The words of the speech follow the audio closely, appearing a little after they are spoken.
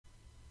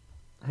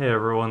Hey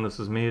everyone, this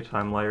is me,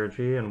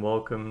 TimeLierG, and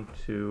welcome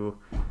to...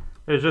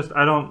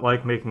 I don't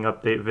like making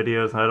update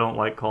videos, and I don't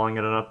like calling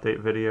it an update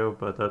video,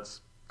 but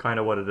that's kind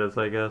of what it is,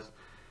 I guess.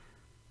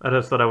 I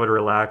just thought I would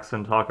relax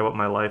and talk about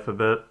my life a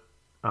bit.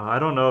 I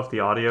don't know if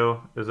the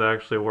audio is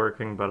actually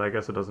working, but I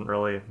guess it doesn't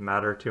really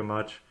matter too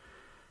much.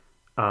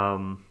 I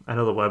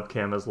know the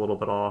webcam is a little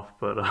bit off,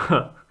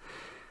 but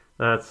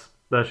that's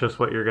just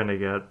what you're gonna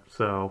get,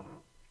 so...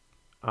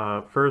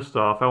 first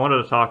off, I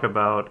wanted to talk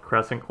about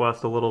Crescent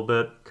Quest a little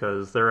bit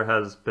because there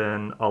has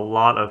been a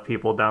lot of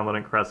people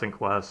downloading Crescent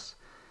Quest.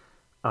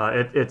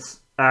 It's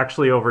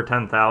actually over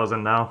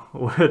 10,000 now,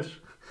 which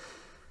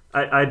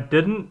I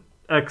didn't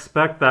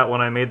expect that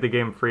when I made the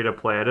game free to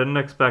play. I didn't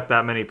expect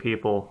that many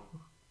people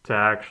to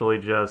actually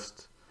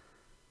just,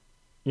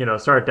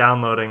 start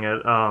downloading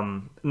it.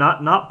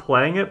 Not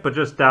playing it, but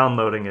just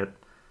downloading it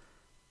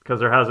because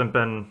there hasn't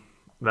been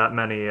that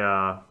many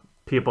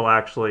people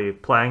actually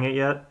playing it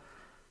yet.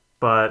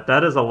 But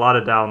that is a lot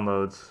of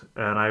downloads,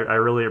 and I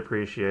really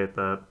appreciate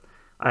that.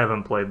 I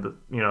haven't played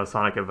the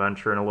Sonic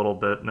Adventure in a little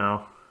bit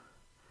now.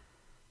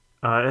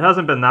 It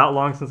hasn't been that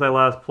long since I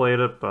last played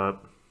it,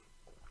 but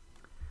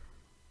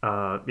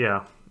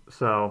yeah.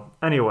 So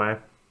anyway,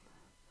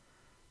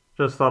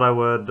 just thought I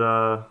would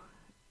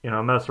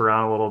mess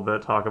around a little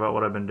bit, talk about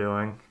what I've been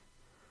doing.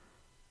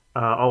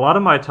 A lot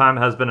of my time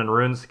has been in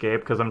RuneScape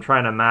because I'm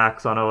trying to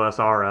max on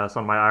OSRS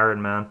on my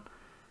Iron Man.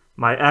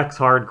 My X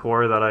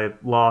hardcore that I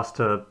lost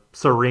to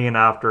Serene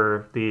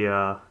after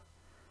the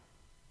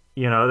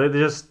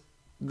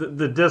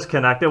the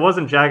disconnect. It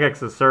wasn't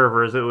Jagex's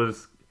servers, it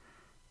was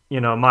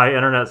my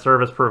internet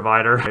service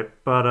provider.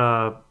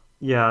 But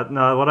yeah,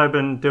 no, what I've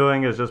been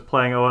doing is just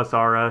playing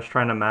OSRS,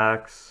 trying to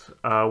max,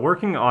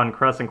 working on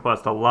Crescent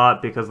Quest a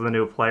lot because of the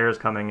new players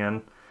coming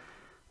in.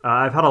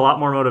 I've had a lot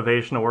more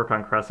motivation to work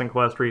on Crescent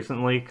Quest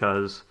recently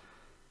because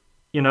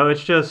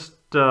it's just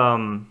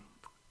I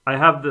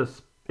have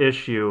this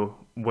issue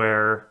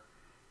where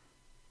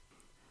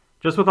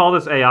just with all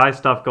this AI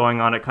stuff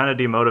going on, it kind of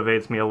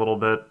demotivates me a little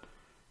bit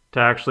to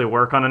actually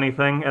work on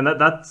anything. And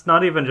that's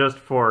not even just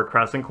for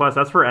Crescent Quest,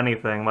 that's for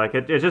anything. Like,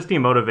 it just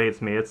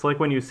demotivates me. It's like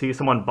when you see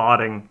someone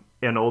botting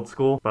in old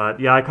school. But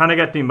yeah, I kind of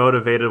get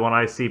demotivated when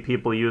I see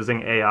people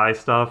using AI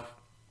stuff,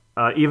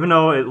 even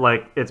though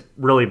it's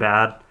really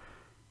bad,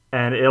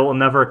 and it will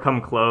never come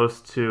close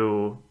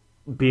to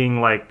being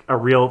like a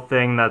real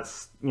thing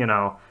that's,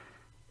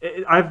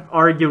 I've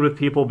argued with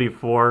people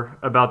before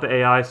about the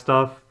AI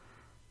stuff.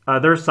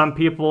 There's some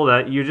people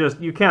that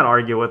you can't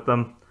argue with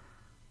them.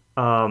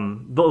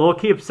 They'll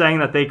keep saying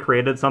that they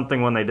created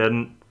something when they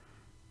didn't,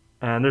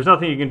 and there's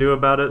nothing you can do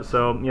about it.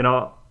 So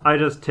I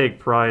just take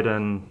pride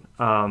in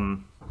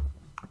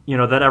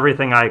that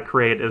everything I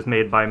create is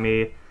made by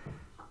me,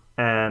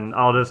 and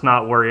I'll just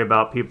not worry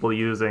about people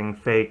using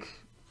fake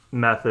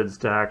methods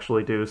to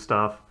actually do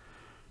stuff.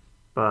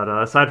 But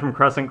aside from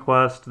Crescent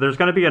Quest, there's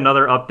going to be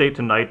another update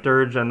to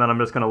TimeLierG, and then I'm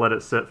just going to let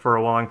it sit for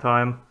a long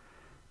time.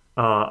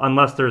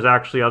 Unless there's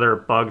actually other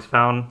bugs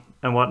found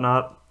and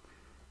whatnot.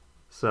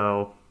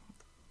 So,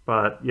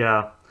 but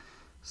yeah.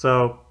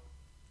 So,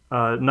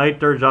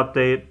 TimeLierG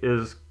update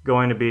is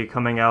going to be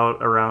coming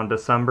out around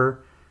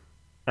December.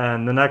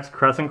 And the next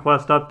Crescent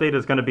Quest update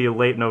is going to be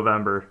late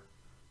November.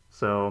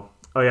 So,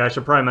 oh yeah, I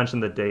should probably mention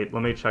the date.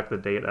 Let me check the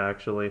date,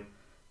 actually.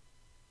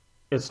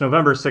 It's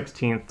November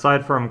 16th.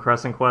 Aside from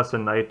Crescent Quest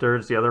and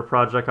TimeLierG, the other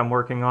project I'm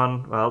working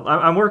on, well,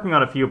 I'm working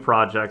on a few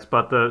projects,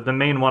 but the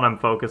main one I'm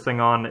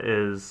focusing on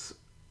is,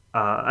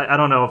 I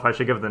don't know if I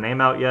should give the name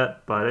out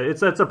yet, but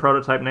it's a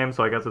prototype name,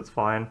 so I guess it's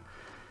fine.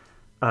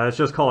 It's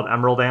just called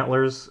Emerald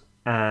Antlers,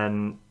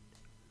 and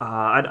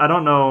I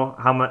don't know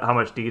how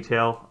much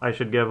detail I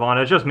should give on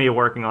it. It's just me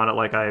working on it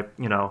like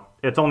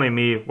it's only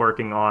me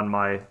working on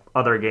my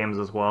other games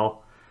as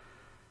well.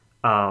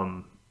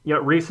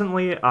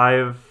 Recently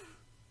I've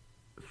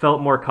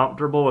felt more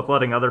comfortable with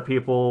letting other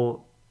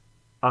people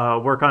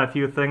work on a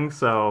few things.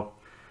 So,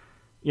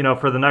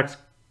 for the next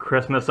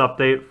Christmas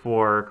update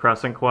for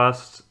Crescent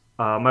Quest,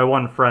 my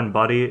one friend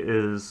Buddy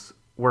is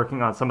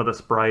working on some of the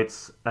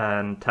sprites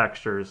and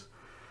textures.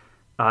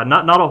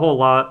 Not a whole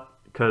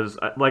lot, because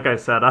like I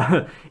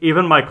said,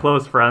 even my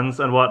close friends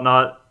and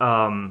whatnot,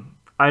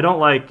 I don't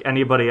like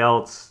anybody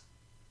else,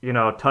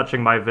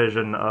 touching my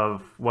vision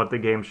of what the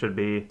game should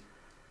be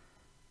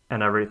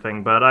and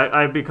everything, but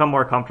I've become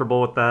more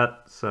comfortable with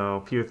that, so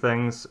a few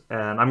things,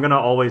 and I'm going to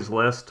always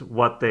list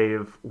what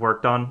they've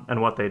worked on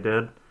and what they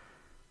did,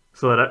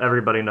 so that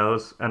everybody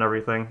knows and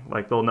everything.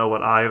 Like, they'll know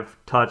what I've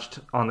touched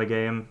on the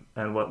game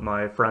and what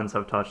my friends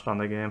have touched on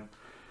the game.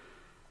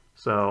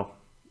 So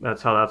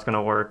that's how that's going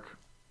to work.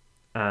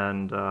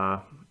 And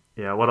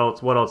yeah, what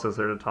else is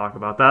there to talk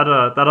about? That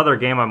other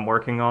game I'm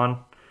working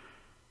on,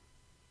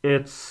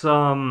 it's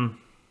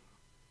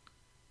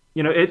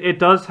it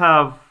does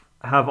have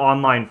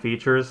online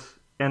features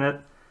in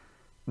it,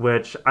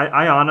 which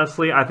I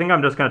honestly, I think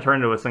I'm just going to turn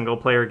into a single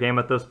player game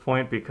at this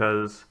point,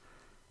 because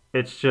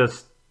it's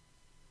just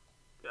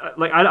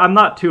like I'm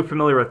not too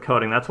familiar with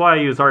coding. That's why I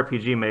use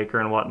RPG Maker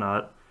and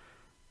whatnot.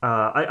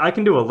 I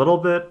can do a little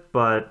bit,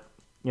 but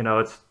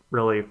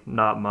really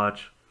not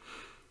much.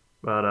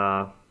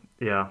 But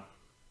yeah.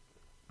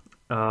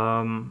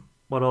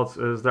 What else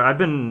is there? I've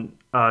been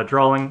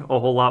drawing a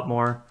whole lot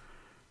more.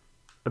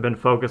 I've been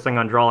focusing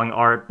on drawing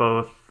art,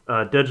 both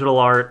digital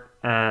art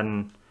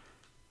and,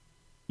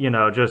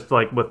 just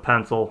like with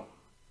pencil.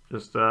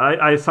 Just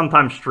I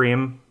sometimes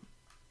stream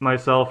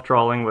myself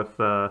drawing with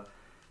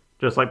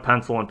just like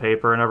pencil and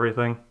paper and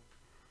everything,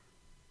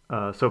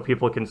 so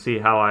people can see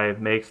how I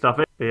make stuff.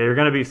 You're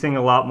going to be seeing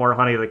a lot more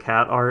Honey the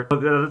Cat art.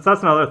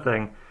 That's another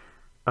thing.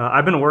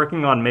 I've been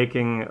working on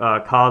making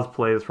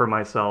cosplays for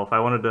myself. I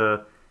wanted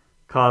to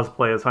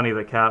cosplay as Honey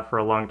the Cat for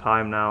a long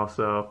time now,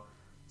 so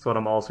that's what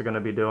I'm also going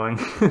to be doing.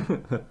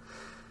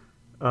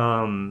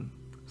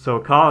 So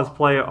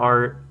cosplay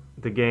art,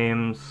 the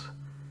games.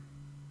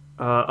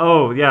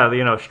 Oh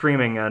yeah,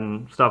 streaming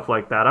and stuff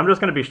like that. I'm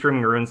just going to be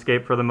streaming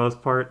RuneScape for the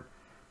most part.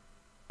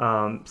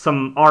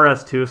 Some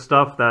RS2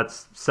 stuff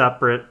that's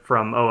separate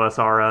from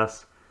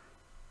OSRS.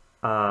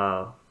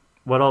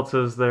 What else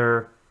is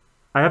there?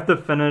 I have to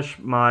finish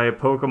my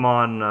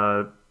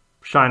Pokemon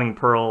Shining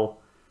Pearl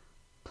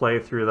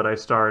playthrough that I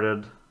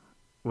started,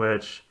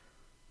 which,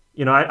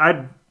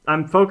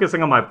 I'm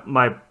focusing on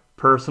my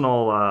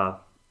personal.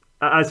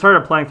 I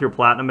started playing through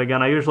Platinum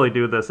again. I usually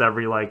do this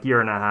every year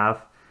and a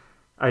half.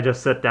 I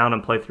just sit down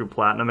and play through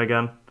Platinum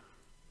again.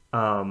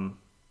 I'm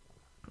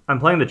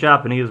playing the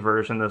Japanese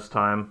version this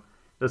time.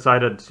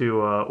 Decided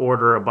to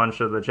order a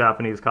bunch of the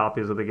Japanese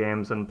copies of the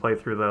games and play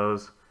through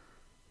those.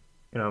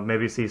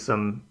 Maybe see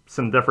some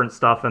different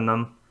stuff in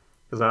them,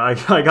 because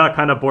I got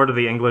kind of bored of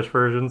the English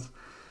versions.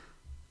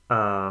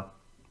 Not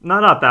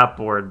that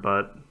bored,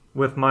 but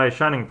with my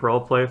Shining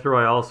Pearl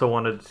playthrough, I also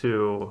wanted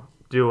to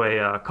do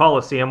a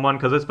Colosseum one,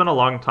 because it's been a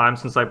long time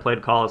since I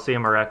played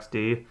Colosseum or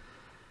XD.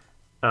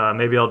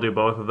 Maybe I'll do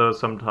both of those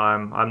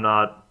sometime. I'm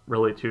not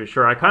really too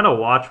sure. I kind of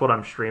watch what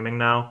I'm streaming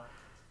now,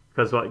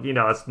 because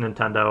it's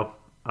Nintendo,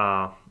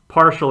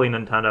 partially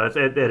Nintendo.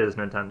 It is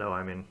Nintendo.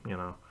 I mean,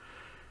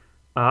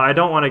 I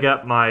don't want to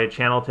get my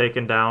channel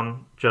taken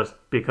down just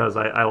because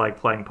I like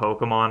playing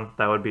Pokemon.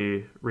 That would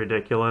be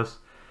ridiculous.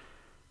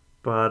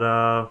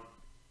 But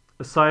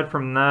aside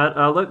from that,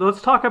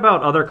 let's talk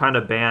about other kind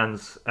of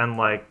bans and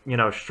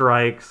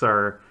strikes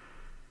or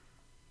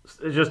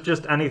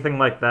just anything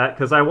like that.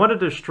 Because I wanted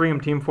to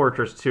stream Team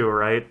Fortress 2,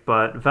 right?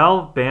 But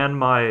Valve banned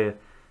my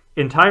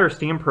entire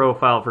Steam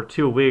profile for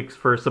 2 weeks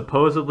for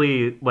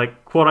supposedly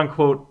quote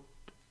unquote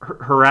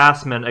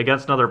harassment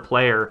against another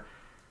player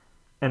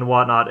and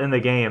whatnot in the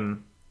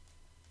game.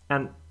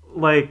 And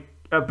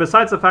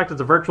besides the fact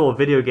it's a virtual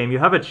video game, you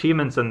have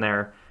achievements in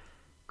there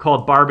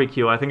called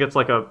barbecue. I think it's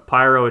like a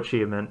pyro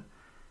achievement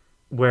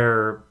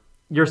where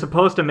you're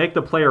supposed to make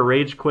the player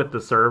rage quit the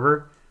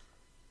server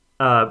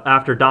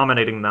after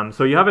dominating them.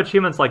 So you have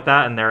achievements like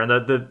that in there, and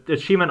the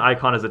achievement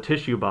icon is a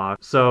tissue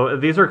box. So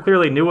these are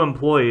clearly new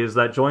employees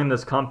that joined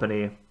this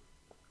company,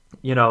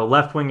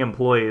 left-wing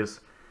employees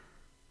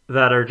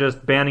that are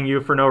just banning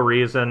you for no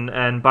reason.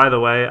 And by the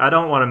way, I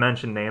don't want to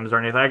mention names or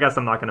anything. I guess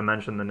I'm not going to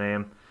mention the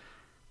name.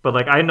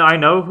 But I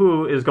know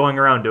who is going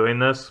around doing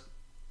this,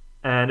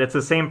 and it's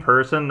the same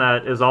person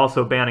that is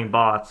also banning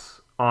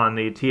bots on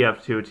the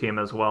TF2 team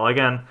as well.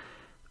 Again,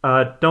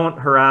 don't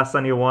harass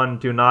anyone.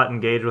 Do not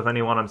engage with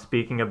anyone I'm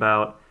speaking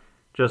about.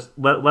 Just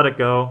let it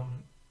go.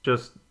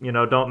 Just,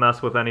 don't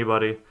mess with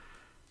anybody.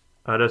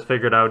 I just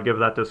figured I would give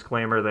that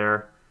disclaimer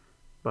there.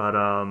 But,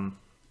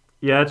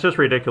 yeah, it's just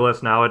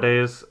ridiculous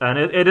nowadays, and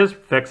it is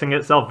fixing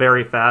itself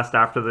very fast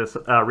after this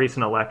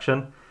recent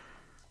election.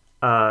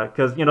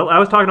 Because, I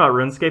was talking about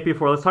RuneScape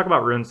before. Let's talk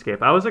about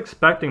RuneScape. I was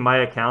expecting my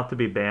account to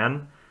be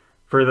banned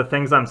for the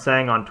things I'm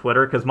saying on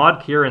Twitter, because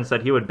Mod Kieran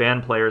said he would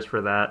ban players for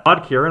that.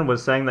 Mod Kieran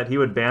was saying that he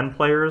would ban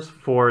players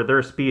for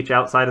their speech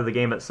outside of the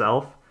game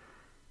itself,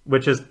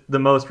 which is the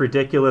most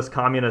ridiculous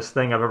communist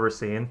thing I've ever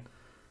seen.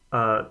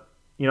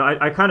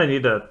 I kind of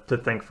need to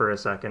think for a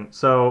second.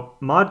 So,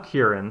 Mod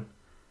Kieran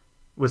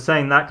was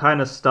saying that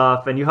kind of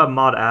stuff, and you have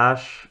Mod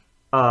Ash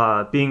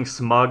being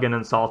smug and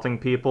insulting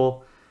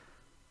people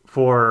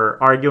for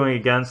arguing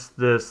against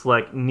this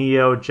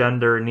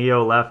neo-gender,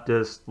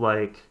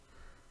 neo-leftist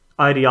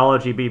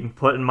ideology being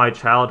put in my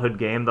childhood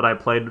game that I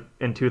played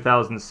in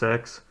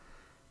 2006.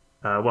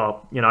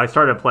 I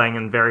started playing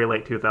in very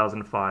late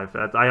 2005.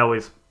 I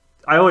always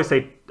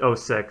say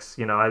 06,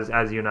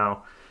 as you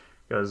know,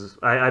 because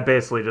I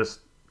basically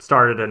just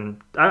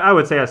started I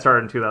would say I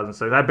started in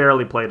 2006. I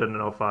barely played it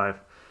in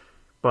 05.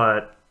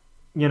 But,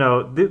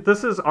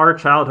 this is our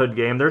childhood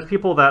game. There's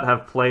people that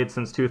have played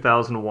since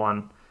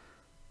 2001.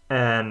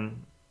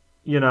 And,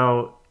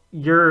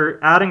 you're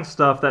adding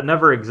stuff that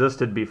never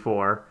existed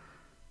before.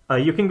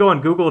 You can go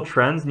on Google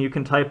Trends and you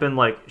can type in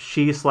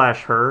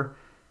she/her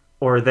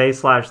or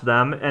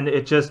they/them, and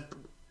it just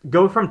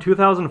go from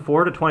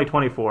 2004 to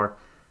 2024.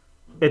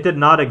 It did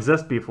not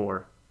exist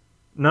before.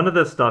 None of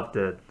this stuff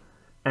did.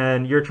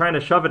 And you're trying to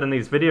shove it in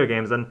these video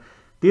games, and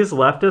these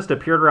leftists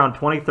appeared around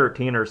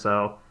 2013 or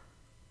so.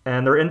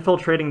 And they're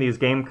infiltrating these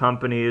game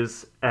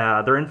companies.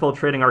 They're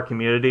infiltrating our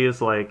communities.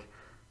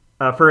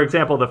 For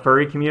example, the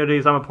furry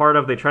communities I'm a part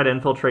of, they try to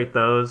infiltrate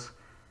those.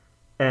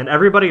 And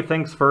everybody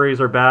thinks furries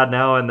are bad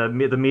now, and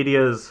the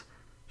media is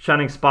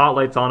shining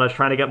spotlights on us,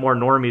 trying to get more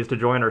normies to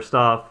join our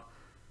stuff,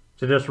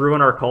 to just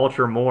ruin our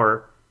culture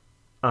more.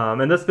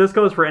 And this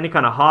goes for any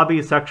kind of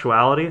hobby,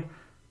 sexuality.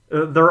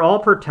 They're all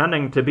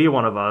pretending to be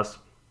one of us,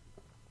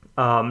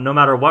 no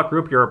matter what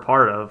group you're a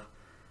part of.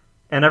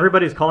 And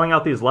everybody's calling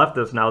out these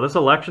leftists now. This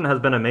election has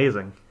been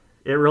amazing.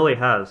 It really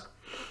has.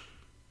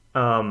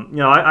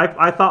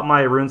 I thought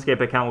my RuneScape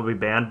account would be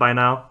banned by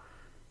now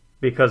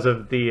because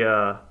of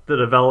the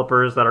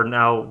developers that are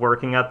now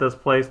working at this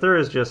place. There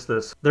was just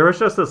this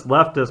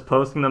leftist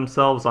posting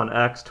themselves on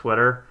X,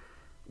 Twitter,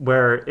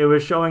 where it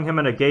was showing him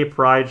in a gay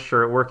pride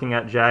shirt working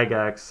at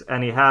Jagex,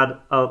 and he had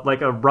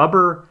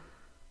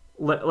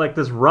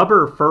this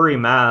rubber furry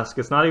mask.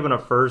 It's not even a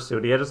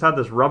fursuit. He just had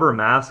this rubber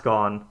mask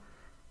on,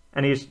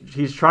 and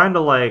he's trying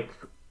to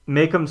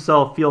make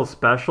himself feel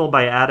special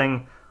by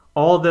adding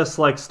all this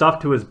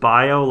stuff to his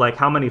bio, like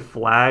how many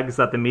flags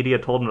that the media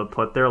told him to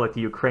put there, like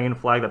the Ukraine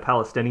flag, the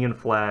Palestinian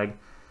flag,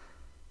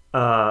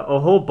 a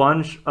whole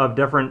bunch of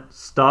different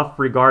stuff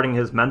regarding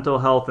his mental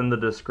health in the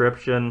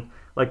description,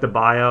 like the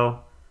bio,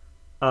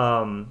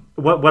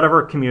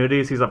 whatever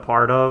communities he's a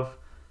part of,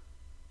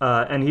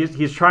 and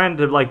he's trying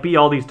to be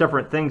all these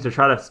different things to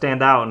try to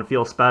stand out and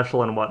feel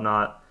special and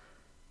whatnot.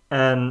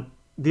 And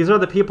these are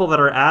the people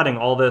that are adding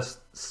all this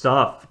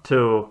stuff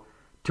to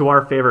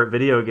our favorite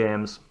video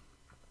games.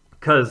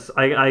 Because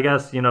I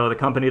guess, the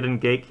company didn't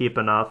gatekeep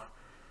enough.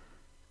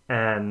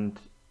 And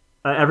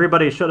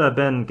everybody should have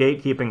been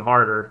gatekeeping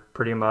harder,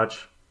 pretty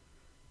much.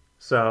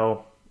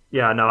 So,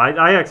 yeah, no,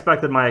 I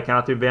expected my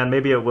account to be banned.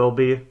 Maybe it will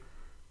be.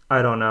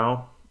 I don't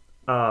know.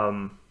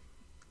 I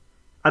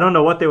don't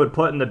know what they would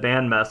put in the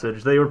ban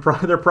message. They're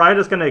probably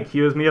just going to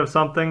accuse me of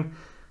something,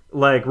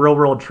 like Real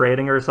World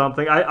Trading or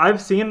something. I've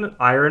seen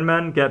Iron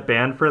Man get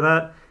banned for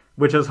that,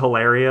 which is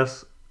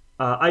hilarious.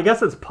 I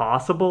guess it's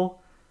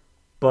possible,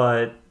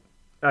 but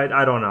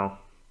I don't know.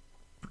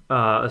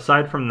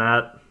 Aside from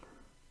that,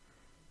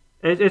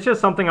 it's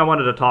just something I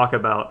wanted to talk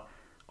about.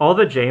 All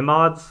the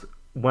JMods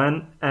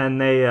went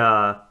and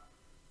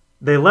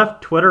they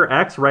left Twitter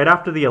X right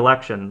after the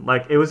election.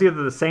 It was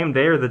either the same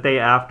day or the day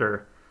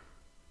after.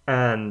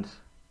 And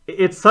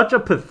it's such a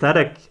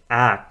pathetic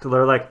act.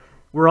 They're like,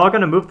 we're all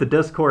going to move to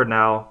Discord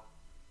now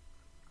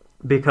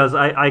because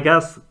I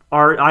guess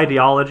our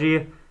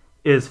ideology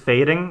is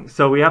fading,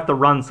 so we have to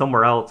run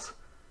somewhere else.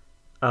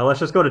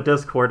 Let's just go to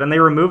Discord. And they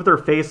removed their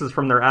faces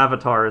from their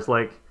avatars.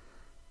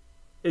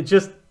 It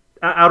just,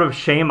 out of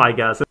shame, I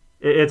guess.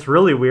 It's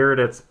really weird.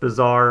 It's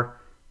bizarre.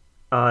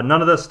 None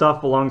of this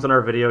stuff belongs in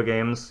our video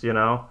games,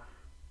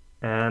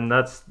 And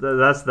that's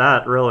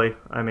that, really.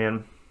 I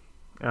mean,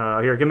 I don't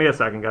know. Here, give me a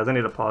second, guys. I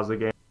need to pause the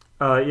game.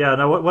 Yeah,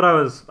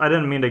 no, I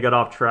didn't mean to get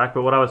off track,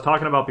 but what I was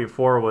talking about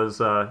before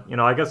was,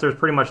 I guess there's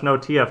pretty much no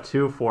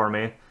TF2 for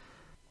me.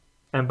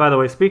 And by the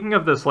way, speaking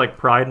of this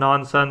pride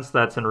nonsense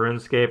that's in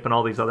RuneScape and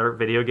all these other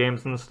video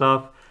games and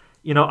stuff,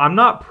 I'm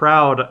not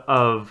proud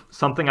of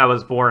something I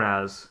was born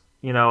as.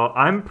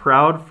 I'm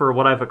proud for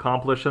what I've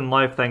accomplished in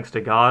life, thanks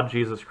to God,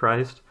 Jesus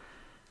Christ.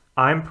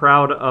 I'm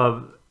proud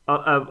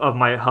of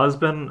my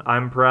husband.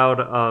 I'm proud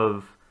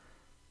of,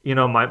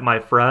 my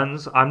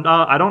friends.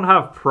 I don't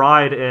have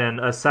pride in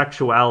a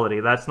sexuality.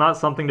 That's not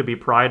something to be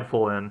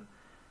prideful in.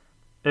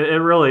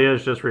 It really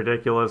is just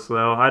ridiculous,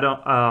 though.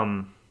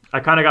 I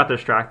kind of got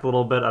distracted a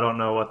little bit. I don't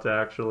know what to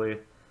actually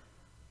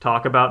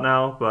talk about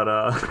now, but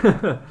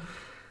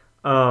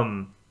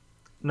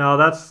no,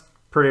 that's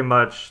pretty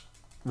much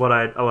what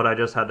I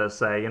just had to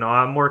say.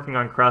 I'm working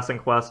on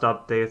Crescent Quest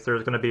updates.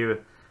 There's going to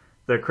be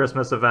the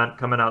Christmas event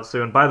coming out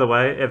soon. By the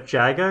way, if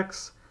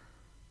Jagex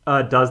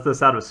does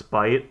this out of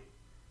spite,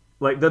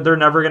 they're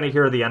never going to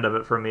hear the end of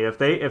it from me. If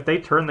they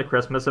turn the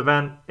Christmas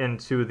event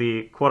into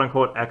the quote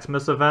unquote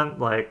Xmas event,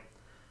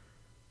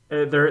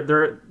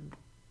 they're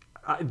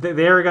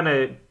going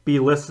to be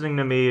listening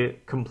to me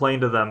complain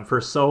to them for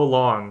so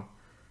long.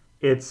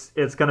 It's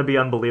going to be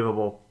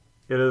unbelievable.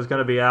 It is going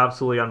to be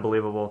absolutely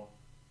unbelievable.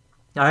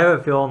 I have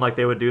a feeling like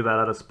they would do that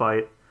out of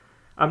spite.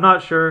 I'm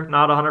not sure,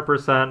 not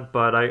 100%,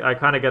 but I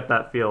kind of get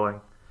that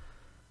feeling.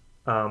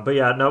 But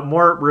yeah, no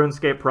more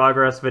RuneScape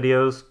progress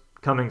videos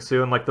coming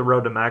soon, like the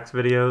Road to Max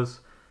videos.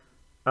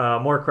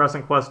 More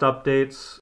Crescent Quest updates.